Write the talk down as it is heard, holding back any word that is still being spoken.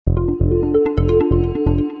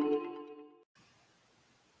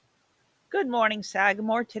Good morning,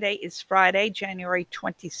 Sagamore. Today is Friday, January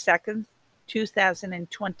 22nd,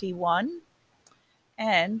 2021,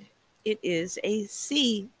 and it is a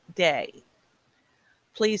C day.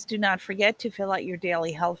 Please do not forget to fill out your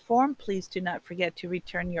daily health form. Please do not forget to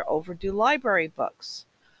return your overdue library books.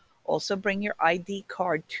 Also, bring your ID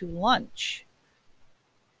card to lunch.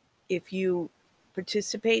 If you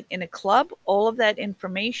participate in a club, all of that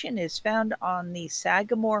information is found on the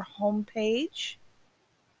Sagamore homepage.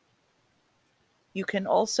 You can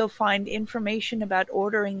also find information about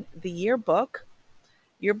ordering the yearbook.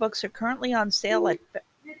 Yearbooks are currently on sale at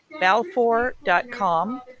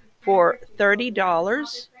balfour.com for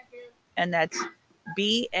 $30, and that's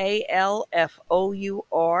BALFOUR.com.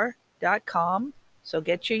 So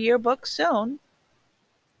get your yearbook soon.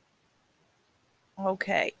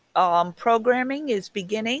 Okay. Programming is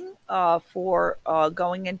beginning for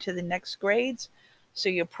going into the next grades. So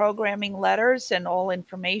your programming letters and all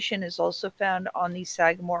information is also found on the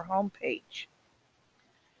Sagamore homepage.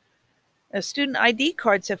 Student ID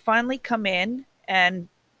cards have finally come in and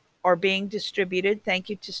are being distributed. Thank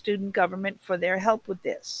you to student government for their help with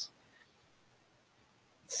this.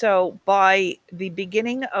 So by the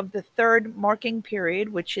beginning of the third marking period,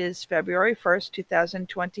 which is February 1st,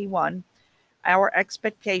 2021, our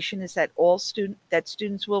expectation is that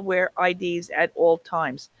students will wear IDs at all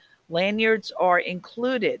times. Lanyards are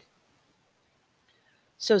included.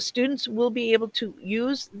 So students will be able to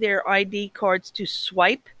use their ID cards to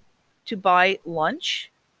swipe to buy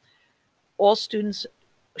lunch. All students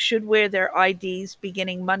should wear their IDs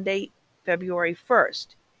beginning Monday, February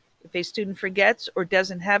 1st. If a student forgets or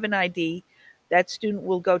doesn't have an ID, that student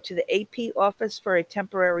will go to the AP office for a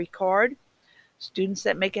temporary card. Students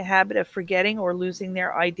that make a habit of forgetting or losing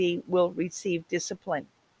their ID will receive discipline.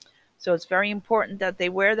 So it's very important that they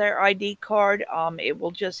wear their ID card. It will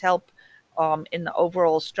just help in the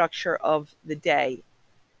overall structure of the day.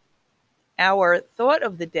 Our thought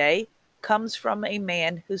of the day comes from a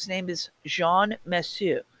man whose name is Jean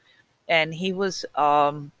Messieu, and he was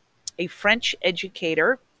a French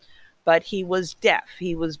educator, but he was deaf.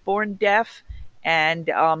 He was born deaf, and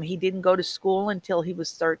he didn't go to school until he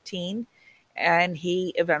was 13, and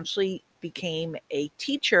he eventually became a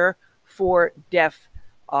teacher for deaf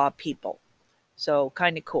people. So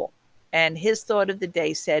kind of cool. And his thought of the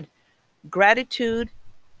day said, "Gratitude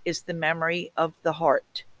is the memory of the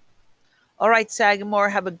heart." All right, Sagamore,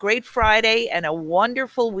 have a great Friday and a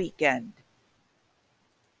wonderful weekend.